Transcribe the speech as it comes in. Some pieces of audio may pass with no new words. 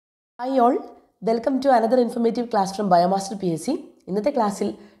Hi all, welcome to another informative class from Biomaster PSC. ഇന്നത്തെ ക്ലാസ്സിൽ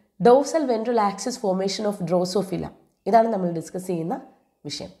dorsal ventral axis formation of drosophila ഇതാണ് നമ്മൾ discuss ചെയ്യുന്ന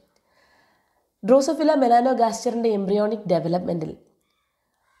വിഷയം. Drosophila melanogasterന്റെ എംബ്രിയോണിക് ഡെവലപ്മെൻറ്റിൽ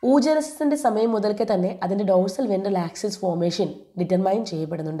ഊജനസിൻ്റെ സമയം മുതൽക്കേ തന്നെ അതിൻ്റെ dorsal ventral axis formation determine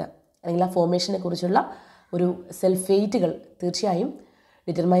ചെയ്യപ്പെടുന്നുണ്ട്. അല്ലെങ്കിൽ ആ ഫോർമേഷനെ കുറിച്ചുള്ള ഒരു സെൽ ഫേറ്റുകൾ തീർച്ചയായും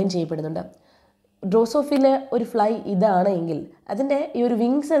ഡിറ്റർമൈൻ ചെയ്യപ്പെടുന്നുണ്ട്. ഡ്രോസോഫില ഒരു ഫ്ലൈ ഇതാണ് എങ്കിൽ അതിൻ്റെ ഈ ഒരു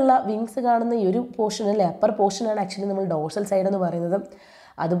വിങ്സ് കാണുന്ന ഈ ഒരു പോർഷൻ അല്ലേ, അപ്പർ പോർഷനാണ് ആക്ച്വലി നമ്മൾ ഡോർസൽ സൈഡ് എന്ന് പറയുന്നത്.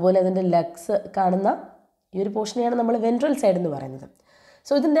 അതുപോലെ അതിൻ്റെ ലെഗ്സ് കാണുന്ന ഈ ഒരു പോർഷനെയാണ് നമ്മൾ വെൻട്രൽ സൈഡ് എന്ന് പറയുന്നത്.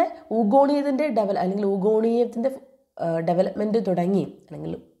 സോ ഇതിൻ്റെ ഊഗോണിയത്തിൻ്റെ അല്ലെങ്കിൽ ഊഗോണിയത്തിൻ്റെ ഡെവലപ്മെൻറ്റ് തുടങ്ങി,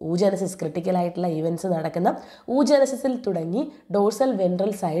 അല്ലെങ്കിൽ ഊജനസിസ് ക്രിട്ടിക്കലായിട്ടുള്ള ഇവൻറ്റ്സ് നടക്കുന്ന ഊജനസിസിൽ തുടങ്ങി ഡോർസൽ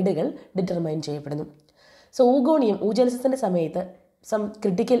വെൻട്രൽ സൈഡുകൾ ഡിറ്റർമൈൻ ചെയ്യപ്പെടുന്നു. സോ ഊജനസിസിൻ്റെ സമയത്ത് some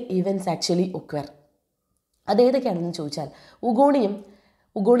critical events actually occur. അതേതൊക്കെയാണെന്ന് ചോദിച്ചാൽ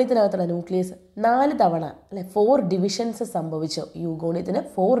ഉഗോണിയത്തിനകത്തുള്ള ന്യൂക്ലിയസ് 4 തവണ 4 ഡിവിഷൻസ് സംഭവിച്ചു. ഈ ഉഗോണിയത്തിന്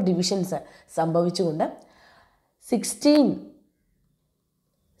 4 ഡിവിഷൻസ് സംഭവിച്ചുകൊണ്ട് 16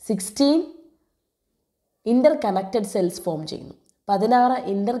 ഇൻ്റർ കണക്റ്റഡ് സെൽസ് ഫോം ചെയ്യുന്നു. 16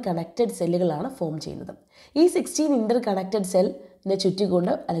 ഇൻ്റർ കണക്റ്റഡ് സെല്ലുകളാണ് ഫോം ചെയ്യുന്നത്. ഈ 16 ഇൻ്റർ കണക്റ്റഡ് സെല്ലിനെ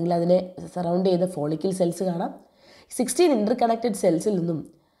ചുറ്റിക്കൊണ്ട് അല്ലെങ്കിൽ അതിനെ സറൗണ്ട് ചെയ്ത ഫോളിക്കിൾ സെൽസ് കാണാം. 16 ഇൻ്റർ കണക്റ്റഡ് സെൽസിൽ നിന്നും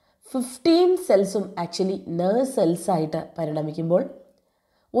 15 സെൽസും ആക്ച്വലി നെർവ് സെൽസായിട്ട് പരിണമിക്കുമ്പോൾ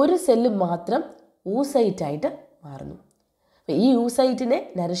ഒരു സെല്ല് മാത്രം ഊസൈറ്റായിട്ട് മാറുന്നു. അപ്പോൾ ഈ യൂസൈറ്റിനെ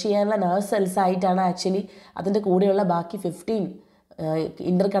നറിഷ് ചെയ്യാനുള്ള നെർവ് സെൽസായിട്ടാണ് ആക്ച്വലി അതിൻ്റെ കൂടെയുള്ള ബാക്കി 15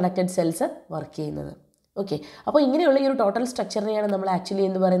 ഇൻ്റർ കണക്റ്റഡ് സെൽസ് വർക്ക് ചെയ്യുന്നത്. ഓക്കെ, അപ്പോൾ ഇങ്ങനെയുള്ള ഈ ഒരു ടോട്ടൽ സ്ട്രക്ചറിനെയാണ് നമ്മൾ ആക്ച്വലി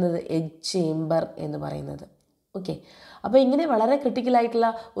എന്ന് പറയുന്നത് എഗ് ചേംബർ എന്ന് പറയുന്നത്. ഓക്കെ, അപ്പോൾ ഇങ്ങനെ വളരെ ക്രിട്ടിക്കലായിട്ടുള്ള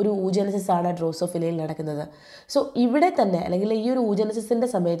ഒരു ഊജനസിസ് ആണ് ഡ്രോസോഫിലയിൽ നടക്കുന്നത്. സോ ഇവിടെ തന്നെ അല്ലെങ്കിൽ ഈ ഒരു ഊജനസിസിൻ്റെ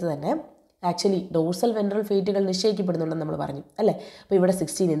സമയത്ത് തന്നെ ആക്ച്വലി ഡോർസൽ വെൻട്രൽ ഫേറ്റുകൾ നിശ്ചയിക്കപ്പെടുന്നുണ്ടെന്ന് നമ്മൾ പറഞ്ഞു അല്ലേ. അപ്പോൾ ഇവിടെ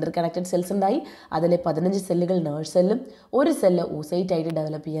 16 ഇൻ്റർ കണക്റ്റഡ് സെൽസ് ഉണ്ടായി. അതിലെ 15 സെല്ലുകൾ നെർവ് സെല്ലും ഒരു സെല്ല് ഊസൈറ്റായിട്ട്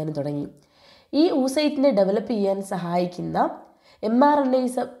ഡെവലപ്പ് ചെയ്യാനും തുടങ്ങി. ഈ ഊസൈറ്റിനെ ഡെവലപ്പ് ചെയ്യാൻ സഹായിക്കുന്ന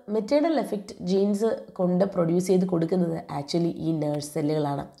mRNAs മെറ്റേണൽ എഫക്റ്റ് ജീൻസ് കൊണ്ട് പ്രൊഡ്യൂസ് ചെയ്ത് കൊടുക്കുന്നത് ആക്ച്വലി ഈ nerve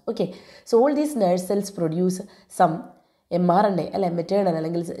സെല്ലുകളാണ്. Okay, so all these nerve cells produce some mRNA അല്ലെ, മെറ്റേണൽ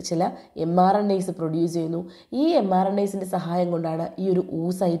അല്ലെങ്കിൽ ചില mRNAs പ്രൊഡ്യൂസ് ചെയ്യുന്നു. ഈ mRNAസിൻ്റെ സഹായം കൊണ്ടാണ് ഈ ഒരു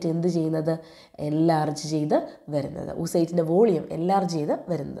ഊസൈറ്റ് എന്ത് ചെയ്യുന്നത്, എൻലാർജ് ചെയ്ത് വരുന്നത്. ഊസൈറ്റിൻ്റെ വോളിയം എൻലാർജ് ചെയ്ത്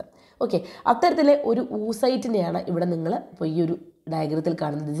വരുന്നത്. ഓക്കെ, അത്തരത്തിലെ ഒരു ഊസൈറ്റിനെയാണ് ഇവിടെ നിങ്ങൾ ഇപ്പോൾ ഈ ഒരു ഡയഗ്രത്തിൽ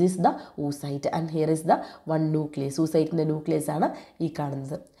കാണുന്നത്. This is the oocyte and here is the one nucleus. ഊസൈറ്റിൻ്റെ nucleus ആണ് ഈ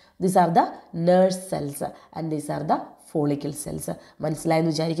കാണുന്നത്. These are the nerve cells and these are the follicle cells.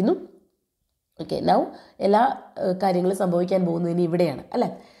 മനസ്സിലായെന്ന് വിചാരിക്കുന്നു. ഓക്കെ, നൗ എല്ലാ കാര്യങ്ങളും സംഭവിക്കാൻ പോകുന്നത് ഇനി ഇവിടെയാണ് അല്ലേ.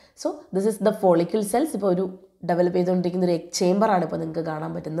 So this is the follicle cells. ഇപ്പോൾ ഒരു ഡെവലപ്പ് ചെയ്തുകൊണ്ടിരിക്കുന്ന ഒരു എഗ് ചേംബറാണ് ഇപ്പോൾ നിങ്ങൾക്ക്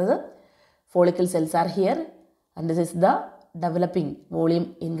കാണാൻ പറ്റുന്നത്. Follicle cells are here and this is the developing volume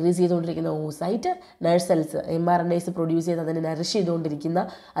increase ചെയ്തുകൊണ്ടിരിക്കുന്ന oocyte. Nerve cells mRNAs produce ചെയ്ത് അതിനെ നറിഷ് ചെയ്തുകൊണ്ടിരിക്കുന്ന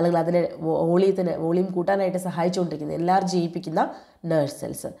അല്ലെങ്കിൽ അതിനെ വോളിയം കൂട്ടാനായിട്ട് സഹായിച്ചുകൊണ്ടിരിക്കുന്ന എൻലാർജ് ചെയ്യിപ്പിക്കുന്ന നെർവ്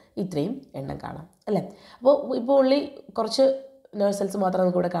സെൽസ്. ഇത്രയും എണ്ണം കാണാം അല്ലേ. അപ്പോൾ ഇപ്പോൾ ഉള്ളി കുറച്ച് നെർവ് സെൽസ് മാത്രമേ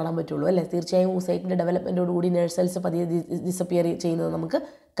നമുക്ക് ഇവിടെ കാണാൻ പറ്റുള്ളൂ അല്ലേ. തീർച്ചയായും ഊസൈറ്റിൻ്റെ ഡെവലപ്മെൻറ്റോടുകൂടി നെർവ് സെൽസ് പതിയെ ഡിസപ്പിയർ ചെയ്യുന്നത് നമുക്ക്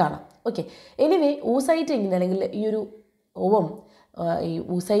കാണാം. ഓക്കെ, എനിവേ ഊസൈറ്റ് ഇങ്ങനെ അല്ലെങ്കിൽ ഈ ഒരു ഈ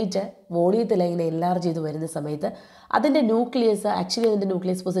ഊസൈറ്റ് വോളിയത്തിൽ ഇങ്ങനെ എൻലാർജ് ചെയ്ത് വരുന്ന സമയത്ത് അതിൻ്റെ ന്യൂക്ലിയസ് ആക്ച്വലി അതിൻ്റെ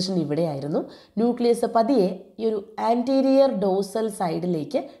ന്യൂക്ലിയസ് പൊസിഷൻ ഇവിടെയായിരുന്നു. ന്യൂക്ലിയസ് പതിയെ ഈ ഒരു ആൻറ്റീരിയർ ഡോർസൽ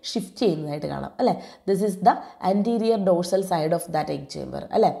സൈഡിലേക്ക് ഷിഫ്റ്റ് ചെയ്യുന്നതായിട്ട് കാണാം അല്ലേ. This is the anterior dorsal side of that egg chamber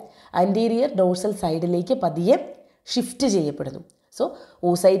അല്ലേ. ആൻറ്റീരിയർ ഡോർസൽ സൈഡിലേക്ക് പതിയെ ഷിഫ്റ്റ് ചെയ്യപ്പെടുന്നു. So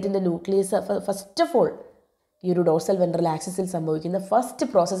ഊസൈറ്റിൻ്റെ nucleus first of all ഈ ഒരു ഡോർസൽ വെൻട്രൽ ആക്സിസിൽ സംഭവിക്കുന്ന ഫസ്റ്റ്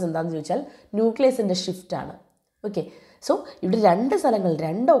പ്രോസസ്സ് എന്താണെന്ന് ചോദിച്ചാൽ ന്യൂക്ലിയസിൻ്റെ ഷിഫ്റ്റാണ്. ഓക്കെ, സോ ഇവിടെ 2 സ്ഥലങ്ങൾ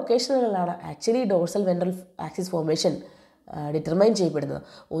 2 ഒക്കേഷനുകളിലാണ് actually dorsal ventral axis formation determine ചെയ്യപ്പെടുന്നത്.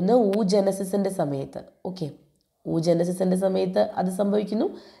 ഒന്ന് ഊജനസിസിൻ്റെ സമയത്ത്. ഓക്കെ, ഊജനസിസിൻ്റെ സമയത്ത് അത് സംഭവിക്കുന്നു.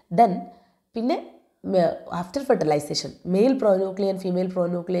 ദെൻ പിന്നെ ആഫ്റ്റർ ഫെർട്ടിലൈസേഷൻ മെയിൽ പ്രോന്യൂക്ലിയൻ ഫീമെയിൽ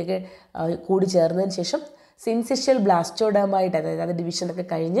പ്രോന്യൂക്ലിയൊക്കെ കൂടി ചേർന്നതിന് ശേഷം സിൻസിഷ്യൽ ബ്ലാസ്റ്റോഡാമായിട്ട്, അതായത് ഡിവിഷനൊക്കെ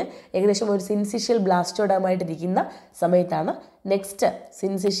കഴിഞ്ഞ് ഏകദേശം ഒരു സിൻസിഷ്യൽ ബ്ലാസ്റ്റോഡാമായിട്ടിരിക്കുന്ന സമയത്താണ് നെക്സ്റ്റ്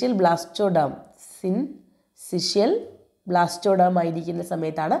സിൻസിഷ്യൽ ബ്ലാസ്റ്റോഡാമായിരിക്കുന്ന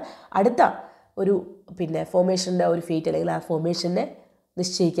സമയത്താണ് അടുത്ത ഒരു ഫോർമേഷൻ്റെ ഒരു ഫേറ്റ് അല്ലെങ്കിൽ ആ ഫോർമേഷനെ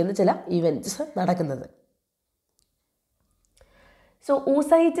നിശ്ചയിക്കുന്ന ചില ഇവൻറ്റ്സ് നടക്കുന്നത്. സോ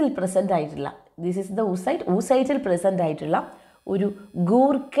ഊസൈറ്റിൽ പ്രസൻ്റ് ആയിട്ടുള്ള ദിസ് ഈസ് ദ ഊസൈറ്റിൽ പ്രസൻ്റ് ആയിട്ടുള്ള ഒരു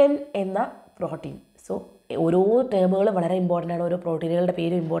ഗൂർക്കൻ എന്ന പ്രോട്ടീൻ. സോ ഓരോ ടേമുകളും വളരെ ഇമ്പോർട്ടൻ്റ് ആണ്, ഓരോ പ്രോട്ടീനുകളുടെ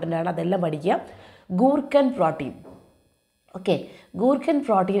പേരും ഇമ്പോർട്ടൻ്റ് ആണ്, അതെല്ലാം പഠിക്കുക. ഗൂർക്കൻ പ്രോട്ടീൻ. ഓക്കെ, ഗൂർക്കൻ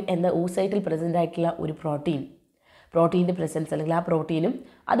പ്രോട്ടീൻ എന്ന ഊസൈറ്റിൽ പ്രസൻ്റ് ആയിട്ടുള്ള ഒരു പ്രോട്ടീൻ്റെ പ്രസൻസ് അല്ലെങ്കിൽ ആ പ്രോട്ടീനും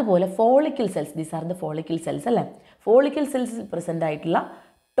അതുപോലെ follicle cells, these are the follicle cells അല്ലേ. ഫോളിക്കിൾ സെൽസിൽ പ്രസൻ്റ് ആയിട്ടുള്ള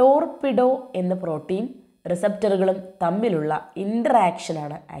ടോർപിഡോ എന്ന പ്രോട്ടീൻ റിസപ്റ്ററുകളും തമ്മിലുള്ള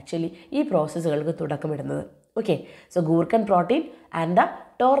ഇൻറ്ററാക്ഷനാണ് ആക്ച്വലി ഈ പ്രോസസ്സുകൾക്ക് തുടക്കമിടുന്നത്. Okay, so ഗൂർക്കൻ protein and the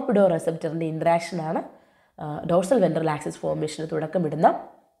torpedo റിസപ്റ്ററിൻ്റെ ഇൻറ്ററാക്ഷനാണ് dorsal ventral axis ഫോർമേഷന് തുടക്കമിടുന്ന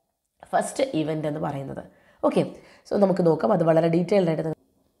first event എന്ന് പറയുന്നത്. ഓക്കെ, സോ നമുക്ക് നോക്കാം, അത് വളരെ ഡീറ്റെയിൽഡ് ആയിട്ട്.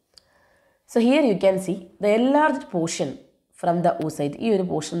 So here you can see the enlarged portion from the oocyte. ഈ ഒരു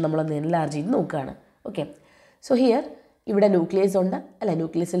പോർഷൻ നമ്മളൊന്ന് എൻലാർജ് ചെയ്ത് നോക്കുകയാണ്. ഓക്കെ, സോ ഹിയർ ഇവിടെ ന്യൂക്ലിയസ് ഉണ്ട് അല്ല,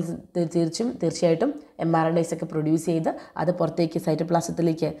 ന്യൂക്ലിയസിൽ തീർച്ചയായിട്ടും mRNAs ഒക്കെ പ്രൊഡ്യൂസ് ചെയ്ത് അത് പുറത്തേക്ക്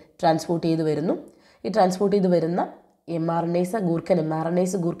സൈറ്റോപ്ലാസത്തിലേക്ക് ട്രാൻസ്പോർട്ട് ചെയ്ത് വരുന്നു. ഈ ട്രാൻസ്പോർട്ട് ചെയ്ത് വരുന്ന mRNAs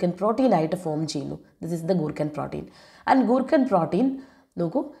ഗൂർക്കൻ പ്രോട്ടീൻ ആയിട്ട് ഫോം ചെയ്യുന്നു. This is the ഗൂർക്കൻ protein. And ഗൂർക്കൻ protein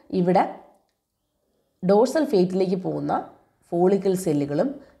നോക്കൂ, ഇവിടെ ഡോർസൽ ഫേറ്റിലേക്ക് പോകുന്ന ഫോളിക്കിൾ സെല്ലുകളും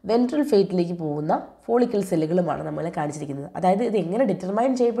വെൻട്രൽ ഫേറ്റിലേക്ക് പോകുന്ന ഫോളിക്കിൾ സെല്ലുകളുമാണ് നമ്മളെ കാണിച്ചിരിക്കുന്നത്. അതായത് ഇത് എങ്ങനെ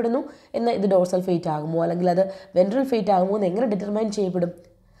ഡിറ്റർമൈൻ ചെയ്യപ്പെടുന്നു എന്ന്, ഇത് ഡോർസൽ ഫേറ്റ് ആകുമോ അല്ലെങ്കിൽ അത് വെൻട്രൽ ഫേറ്റ് ആകുമോ എന്ന് എങ്ങനെ ഡിറ്റർമൈൻ ചെയ്യപ്പെടും?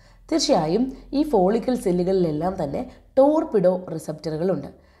 തീർച്ചയായും ഈ ഫോളിക്കിൾ സെല്ലുകളിലെല്ലാം തന്നെ torpedo റിസപ്റ്ററുകളുണ്ട്.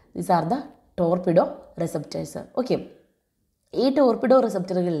 These are the torpedo receptors. Okay, ഈ ടോർപിഡോ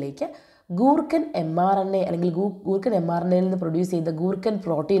റിസപ്റ്ററുകളിലേക്ക് ഗൂർക്കൻ mRNA അല്ലെങ്കിൽ ഗൂർക്കൻ mRNAയിൽ നിന്ന് പ്രൊഡ്യൂസ് ചെയ്ത ഗൂർക്കൻ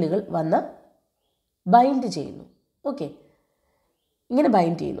പ്രോട്ടീനുകൾ വന്ന് ബൈൻഡ് ചെയ്യുന്നു. ഓക്കെ, ഇങ്ങനെ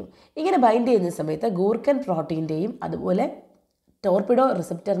ബൈൻഡ് ചെയ്യുന്ന സമയത്ത് ഗൂർക്കൻ പ്രോട്ടീൻ്റെയും അതുപോലെ ടോർപിഡോ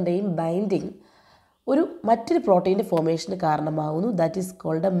റിസപ്റ്ററിൻ്റെയും ബൈൻഡിങ് മറ്റൊരു പ്രോട്ടീൻ്റെ ഫോർമേഷന് കാരണമാകുന്നു. That is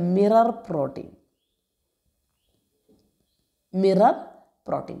called A mirror protein.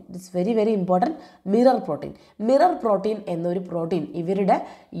 It's very very important. Mirror protein എന്നൊരു പ്രോട്ടീൻ ഇവരുടെ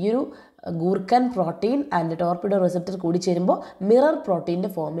ഈ ഒരു ഗൂർക്കൻ പ്രോട്ടീൻ ആൻഡ് ടോർപിഡോ റിസപ്റ്റർ കൂടി ചേരുമ്പോൾ മിറർ പ്രോട്ടീൻ്റെ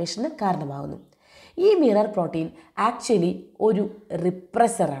ഫോർമേഷന് കാരണമാകുന്നു. ഈ മിറർ പ്രോട്ടീൻ ആക്ച്വലി ഒരു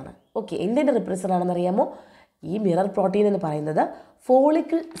റിപ്രസറാണ്. ഓക്കെ, എന്തിൻ്റെ റിപ്രസറാണെന്ന് അറിയാമോ? ഈ മിറർ പ്രോട്ടീൻ എന്ന് പറയുന്നത്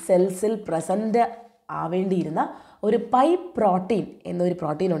ഫോളിക്കിൾ സെൽസിൽ പ്രസൻറ്റ് ആവേണ്ടിയിരുന്ന ഒരു പൈപ്പ് പ്രോട്ടീൻ എന്നൊരു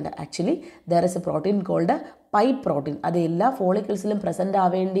പ്രോട്ടീൻ ഉണ്ട്. Actually there is A protein called pipe protein. അത് എല്ലാ ഫോളിക്കിൾസിലും പ്രസൻറ്റ്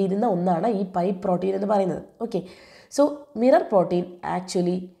ആവേണ്ടിയിരുന്ന ഒന്നാണ് ഈ പൈപ്പ് പ്രോട്ടീൻ എന്ന് പറയുന്നത്. Okay, so mirror protein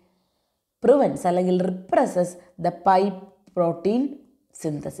actually prevents അല്ലെങ്കിൽ റിപ്രസസ് the pipe protein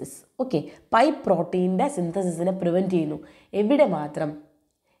synthesis. Okay, pipe പ്രോട്ടീൻ്റെ സിന്തസിസിനെ prevent ചെയ്യുന്നു.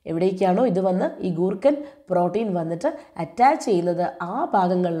 എവിടേക്കാണോ ഇത് വന്ന് ഈ ഗൂർക്കൻ പ്രോട്ടീൻ വന്നിട്ട് അറ്റാച്ച് ചെയ്യുന്നത് ആ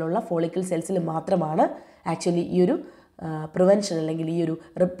ഭാഗങ്ങളിലുള്ള ഫോളിക്കിൾ സെൽസിൽ മാത്രമാണ് ആക്ച്വലി ഈ ഒരു പ്രിവെൻഷൻ അല്ലെങ്കിൽ ഈ ഒരു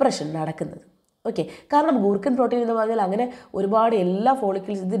റിപ്രഷൻ നടക്കുന്നത്. ഓക്കെ, കാരണം ഗൂർക്കൻ പ്രോട്ടീൻ എന്ന് പറഞ്ഞാൽ അങ്ങനെ ഒരുപാട് എല്ലാ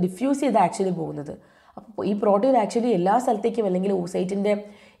ഫോളിക്കിൾസ് ഇത് ഡിഫ്യൂസ് ചെയ്ത് ആക്ച്വലി പോകുന്നത്. അപ്പോൾ ഈ പ്രോട്ടീൻ ആക്ച്വലി എല്ലാ സ്ഥലത്തേക്കും അല്ലെങ്കിൽ oocyteൻ്റെ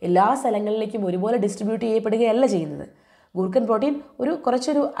എല്ലാ സ്ഥലങ്ങളിലേക്കും ഒരുപോലെ ഡിസ്ട്രിബ്യൂട്ട് ചെയ്യപ്പെടുകയല്ല ചെയ്യുന്നത്. ഗൂർക്കൻ പ്രോട്ടീൻ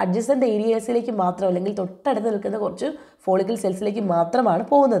കുറച്ചൊരു അഡ്ജസൻ്റ് ഏരിയാസിലേക്ക് മാത്രം അല്ലെങ്കിൽ തൊട്ടടുത്ത് നിൽക്കുന്ന കുറച്ച് ഫോളിക്കിൾ സെൽസിലേക്ക് മാത്രമാണ്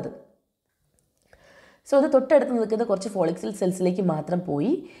പോകുന്നത്. സോ അത് തൊട്ടടുത്ത് നിൽക്കുന്ന കുറച്ച് ഫോളിക്കിൾ സെൽസിലേക്ക് മാത്രം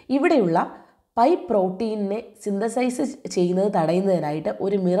പോയി ഇവിടെയുള്ള പൈപ്പ് പ്രോട്ടീനിനെ സിന്തസൈസ് ചെയ്യുന്നത് തടയുന്നതിനായിട്ട്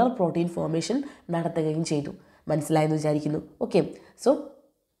ഒരു മിറർ പ്രോട്ടീൻ ഫോർമേഷൻ നടത്തുകയും ചെയ്തു. മനസ്സിലായെന്ന് വിചാരിക്കുന്നു. ഓക്കെ, സോ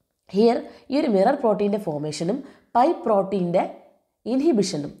ഹിയർ ഈ ഒരു മിറർ പ്രോട്ടീൻ്റെ ഫോർമേഷനും പൈപ്പ് പ്രോട്ടീൻ്റെ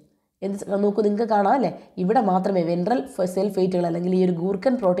ഇൻഹിബിഷനും നോക്കൂ, നിങ്ങൾക്ക് കാണാം അല്ലേ, ഇവിടെ മാത്രമേ വെൻട്രൽ സെൽ ഫേറ്റുകൾ അല്ലെങ്കിൽ ഈ ഒരു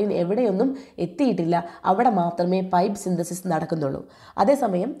ഗൂർക്കൻ പ്രോട്ടീൻ എവിടെയൊന്നും എത്തിയിട്ടില്ല, അവിടെ മാത്രമേ പൈപ്പ് സിന്തസിസ് നടക്കുന്നുള്ളൂ.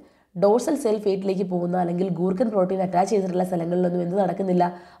 അതേസമയം ഡോർസൽ സെൽ ഫേറ്റിലേക്ക് പോകുന്ന അല്ലെങ്കിൽ ഗൂർക്കൻ പ്രോട്ടീൻ അറ്റാച്ച് ചെയ്തിട്ടുള്ള സ്ഥലങ്ങളിലൊന്നും എന്ത് നടക്കുന്നില്ല,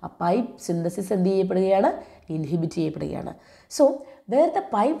 ആ പൈപ്പ് സിന്തസിസ് എന്ത് ചെയ്യപ്പെടുകയാണ്, ഇൻഹിബിറ്റ് ചെയ്യപ്പെടുകയാണ്. So where the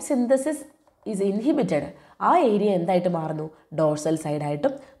pipe synthesis is inhibited, ആ ഏരിയ എന്തായിട്ട് മാറുന്നു, ഡോർസൽ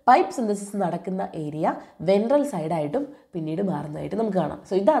സൈഡായിട്ടും പൈപ്പ് സിന്തസിസ് നടക്കുന്ന ഏരിയ വെൻട്രൽ സൈഡായിട്ടും പിന്നീട് മാറുന്നതായിട്ട് നമുക്ക് കാണാം.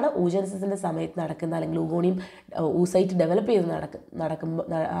 സോ ഇതാണ് oogenesis സമയത്ത് നടക്കുന്ന അല്ലെങ്കിൽ oocyte ഡെവലപ്പ് ചെയ്ത് നടക്കുമ്പോൾ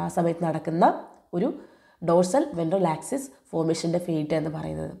ആ സമയത്ത് നടക്കുന്ന ഒരു ഡോർസൽ വെൻട്രൽ ആക്സിസ് ഫോർമേഷൻ്റെ ഫേറ്റ് എന്ന്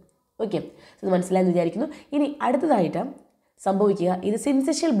പറയുന്നത്. ഓക്കെ, ഇത് മനസ്സിലായെന്ന് വിചാരിക്കുന്നു. ഇനി അടുത്തതായിട്ട് സംഭവിക്കുക, ഇത്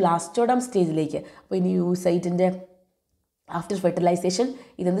സിൻസിഷ്യൽ ബ്ലാസ്റ്റോഡം സ്റ്റേജിലേക്ക്. അപ്പോൾ ഇനി oocyteൻ്റെ ആഫ്റ്റർ ഫെർട്ടിലൈസേഷൻ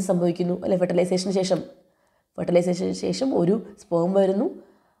ഇതെന്ത് സംഭവിക്കുന്നു അല്ലെ, ഫെർട്ടിലൈസേഷന് ശേഷം ഒരു സ്പേം വരുന്നു,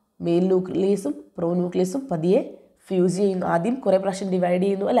 മെയിൽ ന്യൂക്ലിയസും പ്രോ ന്യൂക്ലിയസും പതിയെ ഫ്യൂസ് ചെയ്യുന്നു. ആദ്യം കുറേ പ്രാവശ്യം ഡിവൈഡ്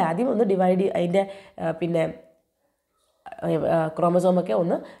ചെയ്യുന്നു അല്ലെ, ആദ്യം ഒന്ന് ഡിവൈഡ് അതിൻ്റെ പിന്നെ ക്രോമസോമൊക്കെ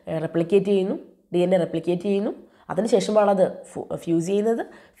ഒന്ന് റെപ്ലിക്കേറ്റ് ചെയ്യുന്നു, DNA റെപ്ലിക്കേറ്റ് ചെയ്യുന്നു. അതിനുശേഷമാണ് അത് ഫ്യൂസ് ചെയ്യുന്നത്.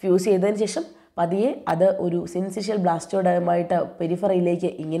 ഫ്യൂസ് ചെയ്തതിന് ശേഷം പതിയെ അത് ഒരു സിൻസിഷ്യൽ ബ്ലാസ്റ്റോഡമായിട്ട് പെരിഫറിയിലേക്ക്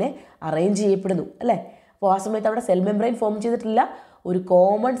ഇങ്ങനെ അറേഞ്ച് ചെയ്യപ്പെടുന്നു അല്ലേ. അപ്പോൾ ആ സമയത്ത് അവിടെ സെൽ മെംബ്രെയിൻ ഫോം ചെയ്തിട്ടില്ല, ഒരു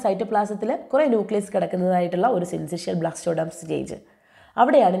കോമൺ സൈറ്റോപ്ലാസത്തിൽ കുറേ ന്യൂക്ലിയസ് കിടക്കുന്നതായിട്ടുള്ള ഒരു സിൻസിഷ്യൽ ബ്ലാസ്റ്റോഡം സ്റ്റേജ്.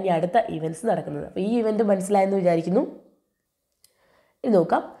 അവിടെയാണ് ഇനി അടുത്ത ഇവൻറ്റ്സ് നടക്കുന്നത്. അപ്പോൾ ഈ ഇവൻറ്റ് മനസ്സിലായെന്ന് വിചാരിക്കുന്നു. ഇനി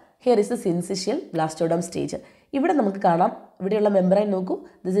നോക്കാം, here is the syncytial ബ്ലാസ്റ്റോഡം stage. ഇവിടെ നമുക്ക് കാണാം, ഇവിടെയുള്ള മെംബ്രെയിൻ നോക്കൂ,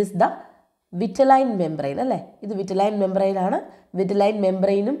 ദിസ് ഈസ് ദ വിറ്റലൈൻ മെംബ്രെയിൻ അല്ലേ. ഇത് വിറ്റലൈൻ മെംബ്രെയിനാണ്. വിറ്റലൈൻ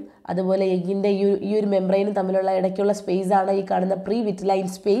മെംബ്രെയിനും അതുപോലെ എഗ്ഗിൻ്റെ ഈ ഒരു മെംബ്രെയിനും തമ്മിലുള്ള ഇടയ്ക്കുള്ള സ്പേസാണ് ഈ കാണുന്ന പ്രീ വിറ്റലൈൻ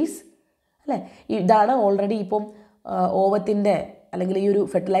സ്പേസ് അല്ലേ. ഇതാണ് ഓൾറെഡി ഇപ്പം ഓവത്തിൻ്റെ അല്ലെങ്കിൽ ഈ ഒരു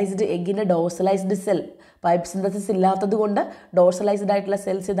ഫെർട്ടിലൈസ്ഡ് എഗ്ഗിൻ്റെ ഡോർസലൈസ്ഡ് സെൽ പൈപ്പ് സിന്തസിസ് ഇല്ലാത്തത് കൊണ്ട് ഡോർസലൈസ്ഡ് ആയിട്ടുള്ള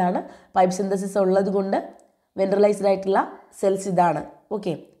സെൽസ് ഇതാണ്, പൈപ്പ് സിന്തസിസ് ഉള്ളത് കൊണ്ട് വെൻട്രലൈസ്ഡ് ആയിട്ടുള്ള സെൽസ് ഇതാണ്.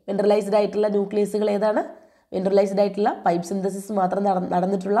 ഓക്കെ, വെൻട്രലൈസ്ഡ് ആയിട്ടുള്ള ന്യൂക്ലിയസുകൾ ഏതാണ്? വെൻട്രലൈസ്ഡ് ആയിട്ടുള്ള പൈപ്പ് സിന്തസിസ് മാത്രം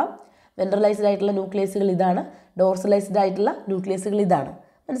നടന്നിട്ടുള്ള വെൻട്രലൈസ്ഡ് ആയിട്ടുള്ള ന്യൂക്ലിയസുകൾ ഇതാണ്, ഡോർസലൈസ്ഡ് ആയിട്ടുള്ള ന്യൂക്ലിയസുകൾ ഇതാണ്.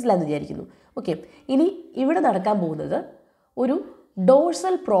 മനസ്സിലായെന്ന് വിചാരിക്കുന്നു. ഓക്കെ, ഇനി ഇവിടെ നടക്കാൻ പോകുന്നത് ഒരു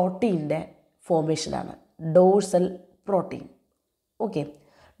dorsal പ്രോട്ടീൻ്റെ ഫോർമേഷനാണ്. Dorsal protein. Okay,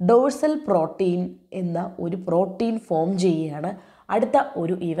 dorsal protein എന്ന ഒരു പ്രോട്ടീൻ ഫോം ചെയ്യുകയാണ് അടുത്ത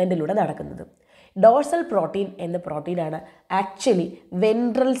ഒരു ഇവൻറ്റിലൂടെ നടക്കുന്നത്. ഡോർസൽ പ്രോട്ടീൻ എന്ന പ്രോട്ടീനാണ് ആക്ച്വലി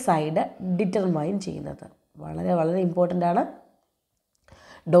വെൻട്രൽ സൈഡ് ഡിറ്റർമൈൻ ചെയ്യുന്നത്. വളരെ വളരെ ഇമ്പോർട്ടൻ്റ് ആണ്.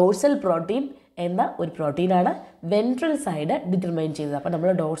 ഡോർസൽ പ്രോട്ടീൻ എന്ന ഒരു പ്രോട്ടീനാണ് വെൻട്രൽ സൈഡ് ഡിറ്റർമൈൻ ചെയ്യുന്നത്. അപ്പോൾ നമ്മൾ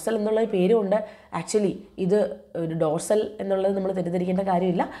ഡോർസൽ എന്നുള്ള പേരുണ്ട്. ആക്ച്വലി ഇത് ഒരു ഡോർസൽ എന്നുള്ളത് നമ്മൾ തെറ്റിദ്ധരിക്കേണ്ട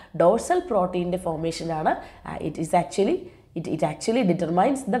കാര്യമില്ല. Dorsal പ്രോട്ടീൻ്റെ ഫോർമേഷനാണ്. It actually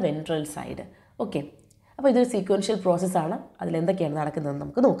determines the ventral side. Okay, അപ്പോൾ ഇതൊരു സീക്വൻഷ്യൽ പ്രോസസ്സാണ്. അതിലെന്തൊക്കെയാണ് നടക്കുന്നതെന്ന്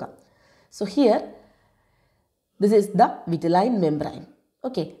നമുക്ക് നോക്കാം. So here this is the വിറ്റലൈൻ membrane.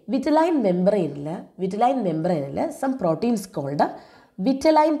 Okay, വിറ്റലൈൻ മെംബ്രെയിനിൽ some proteins called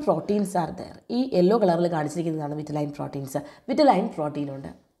വിറ്റലൈൻ proteins are there. ഈ യെല്ലോ കളറിൽ കാണിച്ചിരിക്കുന്നതാണ് വിറ്റലൈൻ പ്രോട്ടീൻസ്. വിറ്റലൈൻ പ്രോട്ടീനുണ്ട്.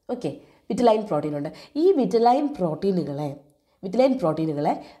 ഓക്കെ, വിറ്റലൈൻ പ്രോട്ടീനുണ്ട്. ഈ വിറ്റലൈൻ പ്രോട്ടീനുകളെ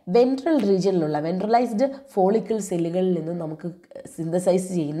വെൻട്രൽ റീജിയനിലുള്ള വെൻട്രലൈസ്ഡ് ഫോളിക്കിൾ സെല്ലുകളിൽ നിന്നും നമുക്ക് സിന്തസൈസ്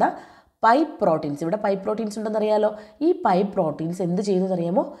ചെയ്യുന്ന പൈപ്പ് പ്രോട്ടീൻസ്, ഇവിടെ പൈപ്പ് പ്രോട്ടീൻസ് ഉണ്ടെന്നറിയാലോ. ഈ പൈപ്പ് പ്രോട്ടീൻസ് എന്ത് ചെയ്യുന്നത്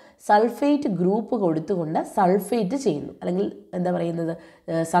അറിയാമോ? സൾഫേറ്റ് ഗ്രൂപ്പ് കൊടുത്തുകൊണ്ട് സൾഫേറ്റ് ചെയ്യുന്നു, അല്ലെങ്കിൽ എന്താ പറയുന്നത്,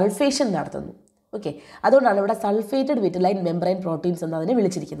 സൾഫേഷൻ നടത്തുന്നു. ഓക്കെ, അതുകൊണ്ടാണ് ഇവിടെ സൾഫേറ്റഡ് വിറ്റലൈൻ മെംബ്രെയിൻ പ്രോട്ടീൻസ് എന്ന് അതിനെ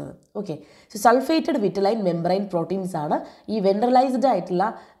വിളിച്ചിരിക്കുന്നത്. Okay, so sulphated വിറ്റലൈൻ membrane proteins ആണ് ഈ വെൻട്രലൈസ്ഡ് ആയിട്ടുള്ള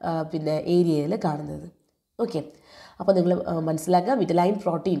ഏരിയയിൽ കാണുന്നത്. ഓക്കെ, അപ്പോൾ നിങ്ങൾ മനസ്സിലാക്കുക, വിറ്റലൈൻ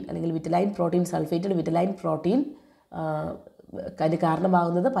പ്രോട്ടീൻ അല്ലെങ്കിൽ വിറ്റലൈൻ പ്രോട്ടീൻ, സൾഫേറ്റഡ് വിറ്റലൈൻ പ്രോട്ടീൻ അതിന്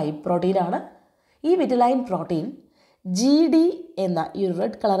കാരണമാകുന്നത് പൈപ്പ് പ്രോട്ടീനാണ്. ഈ വിറ്റലൈൻ പ്രോട്ടീൻ GD എന്ന ഈ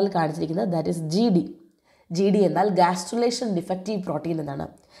റെഡ് കളറിൽ കാണിച്ചിരിക്കുന്നത് ദാറ്റ് ഈസ് GD എന്നാൽ ഗാസ്ട്രുലേഷൻ ഡിഫക്റ്റീവ് പ്രോട്ടീൻ എന്നാണ്.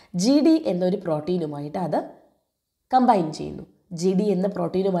 GD എന്നൊരു പ്രോട്ടീനുമായിട്ട് അത് കമ്പൈൻ ചെയ്യുന്നു, GD എന്ന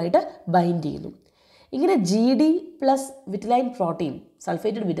പ്രോട്ടീനുമായിട്ട് ബൈൻഡ് ചെയ്യുന്നു. ഇങ്ങനെ GD plus വിറ്റലൈൻ protein,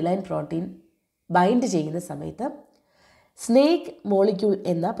 sulphated വിറ്റലൈൻ protein bind ചെയ്യുന്ന സമയത്ത് സ്നേക്ക് മോളിക്യൂൾ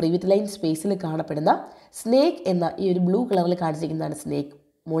എന്ന പ്രീവിറ്റലൈൻ സ്പേസിൽ കാണപ്പെടുന്ന സ്നേക്ക് എന്ന ഈ ഒരു ബ്ലൂ കളറിൽ കാണിച്ചിരിക്കുന്നതാണ് സ്നേക്ക്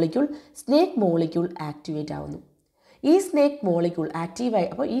മോളിക്യൂൾ ആക്ടിവേറ്റ് ആവുന്നു. ഈ സ്നേക്ക് മോളിക്യൂൾ ആക്റ്റീവായി,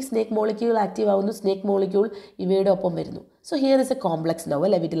 അപ്പോൾ ഈ സ്നേക്ക് മോളിക്യൂൾ ആക്റ്റീവ് ആവുന്നു, സ്നേക്ക് മോളിക്യൂൾ ഇവയുടെ ഒപ്പം വരുന്നു. So here is A complex now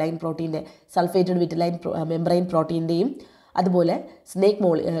അല്ലെ, വിറ്റലൈൻ പ്രോട്ടീൻ്റെ, സൾഫേറ്റഡ് വിറ്റലൈൻ മെംബ്രെയിൻ പ്രോട്ടീൻ്റെയും അതുപോലെ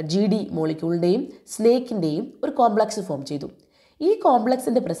GD മോളിക്യൂളിൻ്റെയും സ്നേക്കിൻ്റെയും ഒരു കോംപ്ലക്സ് ഫോം ചെയ്തു. ഈ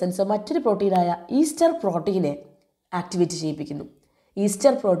കോംപ്ലക്സിൻ്റെ പ്രസൻസ് മറ്റൊരു പ്രോട്ടീനായ ഈസ്റ്റർ പ്രോട്ടീനെ ആക്ടിവേറ്റ് ചെയ്യിപ്പിക്കുന്നു.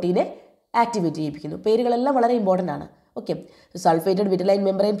 പേരുകളെല്ലാം വളരെ ഇമ്പോർട്ടൻ്റ് ആണ്. Okay, sulphated വിറ്റലൈൻ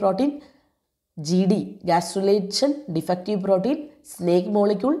membrane protein, GD ഗാസ്ട്രുലേഷൻ defective protein, snake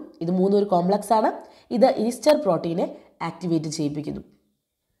molecule, ഇത് മൂന്നും ഒരു കോംപ്ലക്സ് ആണ്. ഇത് ഈസ്റ്റർ പ്രോട്ടീനെ ആക്ടിവേറ്റ് ചെയ്യിപ്പിക്കുന്നു.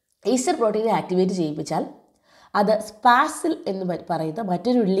 ഈസ്റ്റർ പ്രോട്ടീനെ ആക്ടിവേറ്റ് ചെയ്യിപ്പിച്ചാൽ അത് സ്പാസിൽ എന്ന് പറയുന്ന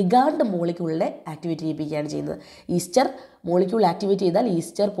മറ്റൊരു ലിഗാണ്ട് മോളിക്യൂളിനെ ആക്ടിവേറ്റ് ചെയ്യിപ്പിക്കുകയാണ് ചെയ്യുന്നത്. ഈസ്റ്റർ മോളിക്യൂൾ ആക്ടിവേറ്റ് ചെയ്താൽ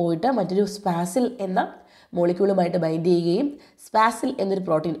ഈസ്റ്റർ പോയിട്ട് മറ്റൊരു സ്പാസിൽ എന്ന മോളിക്യൂളുമായിട്ട് ബൈൻഡ് ചെയ്യുകയും സ്പാസിൽ എന്നൊരു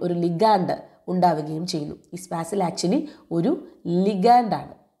പ്രോട്ടീൻ, ഒരു ലിഗാണ്ട് ഉണ്ടാവുകയും ചെയ്യുന്നു. ഈ സ്പാസിൽ ആക്ച്വലി ഒരു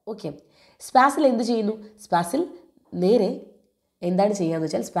ലിഗാണ്ടാണ്. ഓക്കെ, സ്പാസിൽ എന്ത് ചെയ്യുന്നു? സ്പാസിൽ നേരെ എന്താണ് ചെയ്യുകയെന്ന്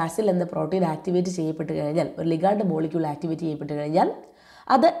വെച്ചാൽ, സ്പാസിൽ എന്ന പ്രോട്ടീൻ ആക്ടിവേറ്റ് ചെയ്യപ്പെട്ട് കഴിഞ്ഞാൽ, ഒരു ലിഗാണ്ട് മോളിക്യൂൾ ആക്ടിവേറ്റ് ചെയ്യപ്പെട്ട് കഴിഞ്ഞാൽ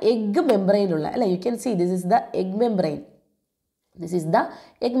അത് എഗ് മെംബ്രെയിനുള്ള അല്ലേ, you can see this is the egg membrane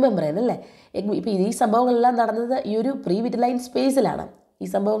അല്ലേ. ഇപ്പോൾ ഈ സംഭവങ്ങളെല്ലാം നടന്നത് ഈ ഒരു പ്രീ വിറ്റലൈൻ സ്പേസിലാണ്. ഈ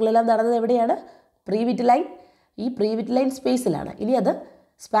സംഭവങ്ങളെല്ലാം നടന്നത് എവിടെയാണ്? പ്രീ വിറ്റലൈൻ സ്പേസിലാണ്. ഇനി അത്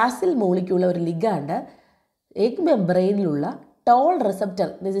സ്പാസിൽ മോളിക്യൂൾ ഒരു ligand egg മെംബ്രെയിനിലുള്ള toll receptor,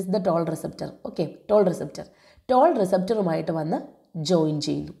 this is the toll receptor. Okay, toll റിസപ്റ്ററുമായിട്ട് വന്ന് ജോയിൻ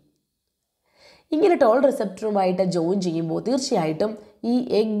ചെയ്യുന്നു. ഇങ്ങനെ ടോൾ റിസപ്റ്ററുമായിട്ട് ജോയിൻ ചെയ്യുമ്പോൾ തീർച്ചയായിട്ടും ഈ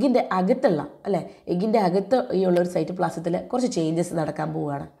എഗ്ഗിൻ്റെ അകത്തുള്ള എഗ്ഗിൻ്റെ അകത്ത് ഈ ഉള്ളൊരു സൈറ്റോപ്ലാസത്തിൽ കുറച്ച് ചേഞ്ചസ് നടക്കാൻ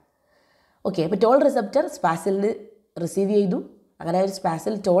പോവുകയാണ്. ഓക്കെ, അപ്പോൾ ടോൾ റിസപ്റ്റർ സ്പാസിലിന് റിസീവ് ചെയ്തു. അങ്ങനെ ഒരു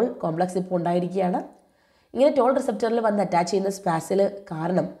സ്പാസിൽ ടോൾ കോംപ്ലക്സ് ഇപ്പോൾ ഉണ്ടായിരിക്കുകയാണ്. ഇങ്ങനെ ടോൾ റിസപ്റ്ററിൽ വന്ന് അറ്റാച്ച് ചെയ്യുന്ന സ്പാസിൽ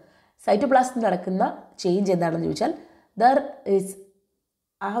കാരണം സൈറ്റോപ്ലാസത്തിൽ നടക്കുന്ന ചേഞ്ച് എന്താണെന്ന് ചോദിച്ചാൽ, ദർ ഈസ്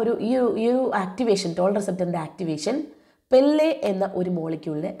ഈ ഒരു ആക്ടിവേഷൻ, ടോൾ റിസപ്റ്ററിൻ്റെ ആക്ടിവേഷൻ പെല്ലെ എന്ന ഒരു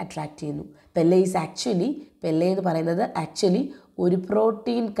മോളിക്യൂളിനെ അട്രാക്റ്റ് ചെയ്യുന്നു. പെല്ലെ എന്ന് പറയുന്നത് ആക്ച്വലി ഒരു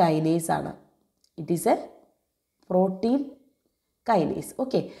പ്രോട്ടീൻ കൈനേസ് ആണ്. It is A protein kinase.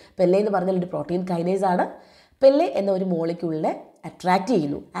 Okay, Pelle എന്ന് പറഞ്ഞാൽ ഒരു പ്രോട്ടീൻ കൈനേസ് ആണ്. പെല്ലെ എന്ന ഒരു മോളിക്യൂളിനെ അട്രാക്റ്റ്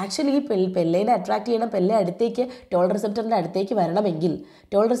ചെയ്യുന്നു. ആക്ച്വലി ഈ പെല്ലേനെ അട്രാക്റ്റ് ചെയ്യണം, പെല്ലെ അടുത്തേക്ക് ടോൾ റിസപ്റ്ററിൻ്റെ അടുത്തേക്ക്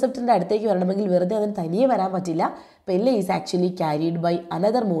വരണമെങ്കിൽ വെറുതെ അതിന് തനിയെ വരാൻ പറ്റില്ല. Pelle is actually carried by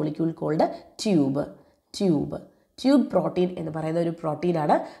another molecule called tube protein എന്ന് പറയുന്ന ഒരു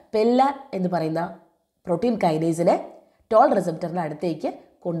പ്രോട്ടീനാണ് പെല്ല എന്ന് പറയുന്ന പ്രോട്ടീൻ കൈനേസിനെ ടോൾ റിസപ്റ്ററിൻ്റെ അടുത്തേക്ക്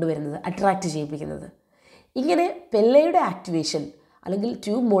കൊണ്ടുവരുന്നത്, അട്രാക്റ്റ് ചെയ്യിപ്പിക്കുന്നത്. ഇങ്ങനെ പെല്ലയുടെ ആക്ടിവേഷൻ അല്ലെങ്കിൽ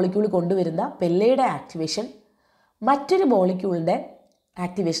ട്യൂബ് മോളിക്യൂൾ കൊണ്ടുവരുന്ന പെല്ലയുടെ ആക്ടിവേഷൻ മറ്റൊരു മോളിക്യൂളിൻ്റെ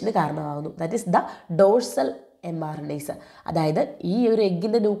ആക്ടിവേഷന് കാരണമാകുന്നു. That is the dorsal mRNAs. അതായത് ഈ ഒരു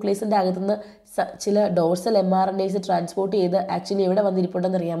എഗ്ഗിൻ്റെ ന്യൂക്ലിയസിൻ്റെ അകത്തുനിന്ന് ചില ഡോർസൽ mRNAs ട്രാൻസ്പോർട്ട് ചെയ്ത് ആക്ച്വലി എവിടെ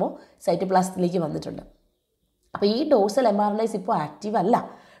വന്നിരിപ്പുണ്ടെന്ന് അറിയാമോ? സൈറ്റോപ്ലാസത്തിലേക്ക് വന്നിട്ടുണ്ട്. അപ്പോൾ ഈ ഡോർസൽ mRNAs ഇപ്പോൾ ആക്റ്റീവ് അല്ല.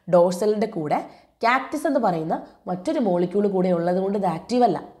 ഡോർസലിൻ്റെ കൂടെ കാക്ടസ് എന്ന് പറയുന്ന മറ്റൊരു മോളിക്യൂൾ കൂടെ ഉള്ളത് കൊണ്ട് ഇത് ആക്റ്റീവ്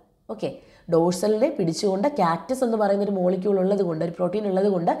അല്ല. ഓക്കെ, ഡോർസലിനെ പിടിച്ചുകൊണ്ട് കാക്ടസ് എന്ന് പറയുന്ന ഒരു മോളിക്യൂൾ ഉള്ളത് കൊണ്ട്, ഒരു പ്രോട്ടീൻ ഉള്ളത്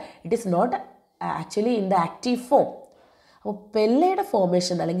കൊണ്ട് it is not actually in the active form. അപ്പോൾ പെല്ലയുടെ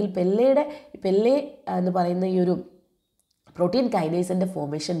ഫോർമേഷൻ അല്ലെങ്കിൽ പെല്ലെ എന്ന് പറയുന്ന ഈ ഒരു പ്രോട്ടീൻ കൈനേസിൻ്റെ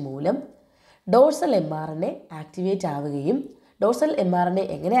ഫോർമേഷൻ മൂലം ഡോർസൽ mRNA ആക്ടിവേറ്റ് ആവുകയും, ഡോർസൽ mRNA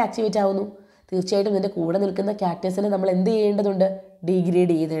എങ്ങനെ ആക്ടിവേറ്റ് ആവുന്നു? തീർച്ചയായിട്ടും ഇതിൻ്റെ കൂടെ നിൽക്കുന്ന കാക്ടസിനെ നമ്മൾ എന്ത് ചെയ്യേണ്ടതുണ്ട്?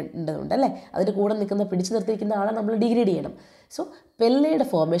 ഡീഗ്രേഡ് ചെയ്യേണ്ടതുണ്ട് അല്ലേ? അതിൻ്റെ കൂടെ നിൽക്കുന്ന പിടിച്ചു നിർത്തിയിരിക്കുന്ന ആളെ നമ്മൾ ഡീഗ്രേഡ് ചെയ്യണം. സോ പെല്ലയുടെ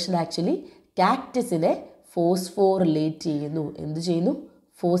ഫോർമേഷൻ ആക്ച്വലി കാക്ടസിനെ ഫോസ്ഫോറിലേറ്റ് ചെയ്യുന്നു. എന്ത് ചെയ്യുന്നു?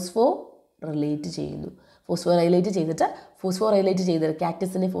 ഫോസ്ഫോറിലേറ്റ് ചെയ്തിട്ട്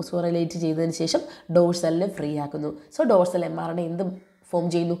കാക്ടസിനെ ഫോസ്ഫോറിലേറ്റ് ചെയ്തതിന് ശേഷം ഡോർസലിനെ ഫ്രീ ആക്കുന്നു. സോ ഡോർസൽ mRNA എന്ത് ഫോം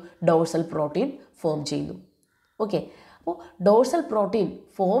ചെയ്യുന്നു? ഡോർസൽ പ്രോട്ടീൻ ഫോം ചെയ്യുന്നു. ഓക്കെ, അപ്പോൾ ഡോർസൽ പ്രോട്ടീൻ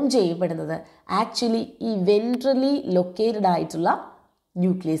ഫോം ചെയ്യപ്പെടുന്നത് ആക്ച്വലി ഈ വെൻട്രലി ലൊക്കേറ്റഡ് ആയിട്ടുള്ള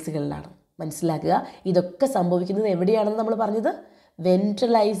ന്യൂക്ലിയസുകളിലാണ്. മനസ്സിലാക്കുക, ഇതൊക്കെ സംഭവിക്കുന്നത് എവിടെയാണെന്ന് നമ്മൾ പറഞ്ഞത്?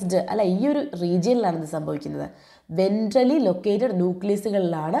 വെൻട്രലൈസ്ഡ് അല്ല, ഈ ഒരു റീജിയനിലാണ് ഇത് സംഭവിക്കുന്നത്. വെൻട്രലി ലൊക്കേറ്റഡ്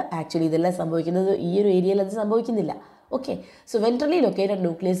ന്യൂക്ലിയസുകളിലാണ് ആക്ച്വലി ഇതെല്ലാം സംഭവിക്കുന്നത്. ഈ ഒരു ഏരിയയിൽ അത് സംഭവിക്കുന്നില്ല. Okay, so ventrally located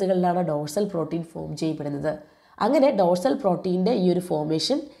ന്യൂക്ലിയസുകളിലാണ് dorsal protein form ചെയ്യപ്പെടുന്നത്. അങ്ങനെ ഡോർസൽ പ്രോട്ടീൻ്റെ ഈ ഒരു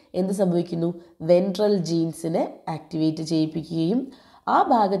ഫോർമേഷൻ എന്ത് സംഭവിക്കുന്നു? വെൻട്രൽ ജീൻസിനെ ആക്ടിവേറ്റ് ചെയ്യിപ്പിക്കുകയും ആ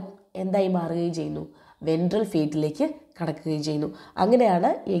ഭാഗം എന്തായി മാറുകയും ചെയ്യുന്നു? വെൻട്രൽ ഫേറ്റിലേക്ക് കടക്കുകയും ചെയ്യുന്നു. അങ്ങനെയാണ്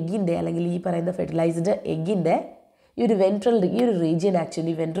എഗ്ഗിൻ്റെ അല്ലെങ്കിൽ ഈ പറയുന്ന ഫെർട്ടിലൈസ്ഡ് എഗ്ഗിൻ്റെ ഈ ഒരു റീജിയൻ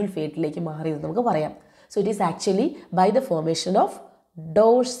ആക്ച്വലി വെൻട്രൽ ഫേറ്റിലേക്ക് മാറിയത് നമുക്ക് പറയാം. So it is actually by the formation of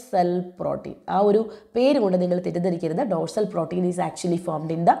dorsal protein. ആ ഒരു പേര് കൊണ്ട് നിങ്ങൾ തെറ്റിദ്ധരിക്കരുത്. Dorsal protein is actually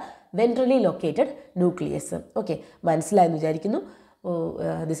formed in the ventrally located nucleus. Okay, മനസ്സിലായെന്ന് വിചാരിക്കുന്നു.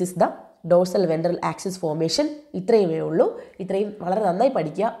 This is the dorsal ventral axis formation. ഇത്രയുമേ ഉള്ളൂ. ഇത്രയും വളരെ നന്നായി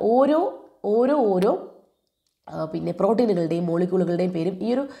പഠിക്കുക. ഓരോ പിന്നെ പ്രോട്ടീനുകളുടെയും മോളിക്യൂളുകളുടെയും പേരും ഈ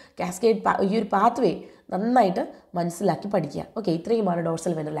ഒരു കാസ്കേഡ് ഈ ഒരു പാത്വേ നന്നായിട്ട് മനസ്സിലാക്കി പഠിക്കുക. ഓക്കെ, ഇത്രയുമാണ്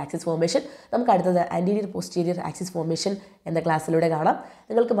ഡോർസൽ വെൻട്രൽ ആക്സിസ് ഫോർമേഷൻ. നമുക്ക് അടുത്തത് ആൻറ്റീരിയർ പോസ്റ്റീരിയർ ആക്സിസ് ഫോർമേഷൻ എന്ന ക്ലാസ്സിലൂടെ കാണാം.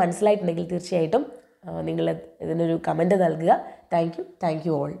 നിങ്ങൾക്ക് മനസ്സിലായിട്ടുണ്ടെങ്കിൽ തീർച്ചയായിട്ടും നിങ്ങൾ ഇതിനൊരു കമൻറ്റ് നൽകുക. Thank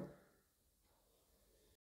you all.